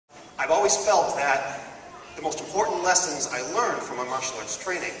I've always felt that the most important lessons I learned from my martial arts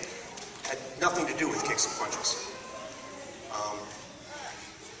training had nothing to do with kicks and punches.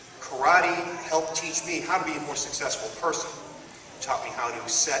 Karate helped teach me how to be a more successful person. It taught me how to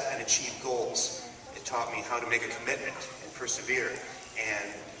set and achieve goals. It taught me how to make a commitment and persevere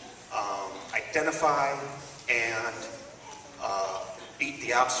and identify and beat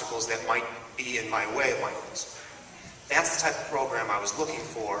the obstacles that might be in my way of my goals. That's the type of program I was looking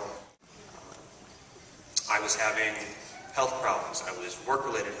for. I was having health problems. I was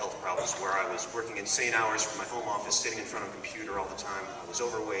work-related health problems where I was working insane hours from my home office, sitting in front of a computer all the time. I was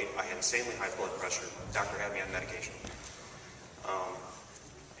overweight. I had insanely high blood pressure. The doctor had me on medication.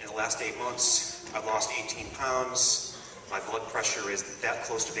 In the last 8 months, I've lost 18 pounds. My blood pressure is that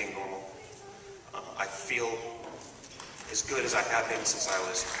close to being normal. I feel as good as I have been since I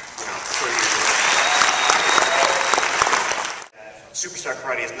was, 30 years old. Superstar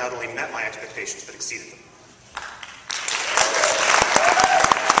Karate has not only met my expectations, but exceeded them.